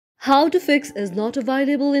How to fix is not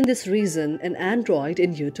available in this reason in Android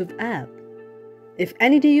in YouTube app. If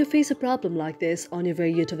any day you face a problem like this on your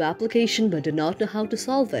very YouTube application but do not know how to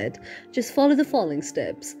solve it, just follow the following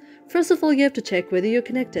steps. First of all, you have to check whether you're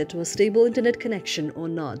connected to a stable internet connection or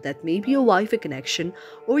not. That may be your Wi-Fi connection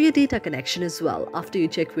or your data connection as well. After you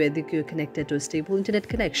check whether you're connected to a stable internet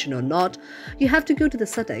connection or not, you have to go to the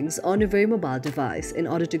settings on your very mobile device. In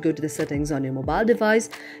order to go to the settings on your mobile device,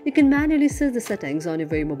 you can manually set the settings on your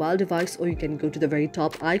very mobile device, or you can go to the very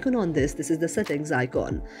top icon on this. This is the settings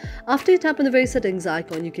icon. After you tap on the very settings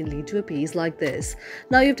icon, you can lead to a page like this.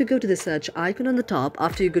 Now you have to go to the search icon on the top.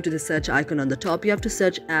 After you go to the search icon on the top, you have to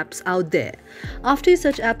search apps out there. After you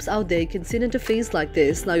search apps out there, you can see an interface like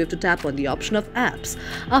this. Now you have to tap on the option of apps.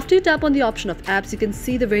 After you tap on the option of apps, you can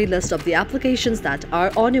see the very list of the applications that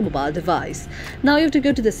are on your mobile device. Now you have to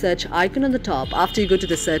go to the search icon on the top. After you go to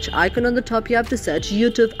the search icon on the top, you have to search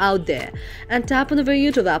YouTube out there and tap on the very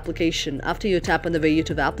YouTube application. After you tap on the very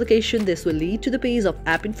YouTube application, this will lead to the page of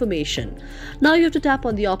app information. Now you have to tap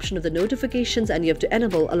on the option of the notifications, and you have to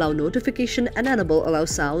enable allow notification and enable allow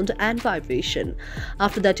sound and vibration.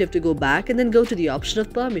 After that, you have to go back and then go to the option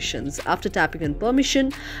of permissions. After tapping on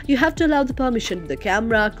permission, you have to allow the permission to the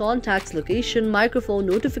camera, contacts, location, microphone,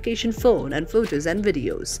 notification, phone, and photos and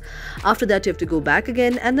videos. After that, you have to go back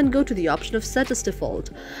again and then go to the option of set as default.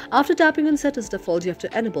 After tapping on set as default, you have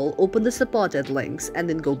to enable open the supported links and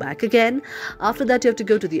then go back again. After that, you have to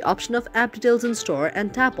go to the option of app details in store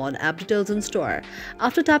and tap on app details in store.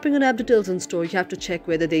 After tapping on app details in store, you have to check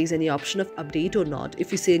whether there is any option of update or not.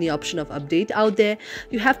 If you see any option of update out there,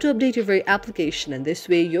 you have to update your very application, and this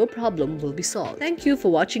way your problem will be solved. Thank you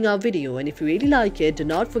for watching our video, and if you really like it, do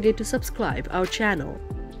not forget to subscribe our channel.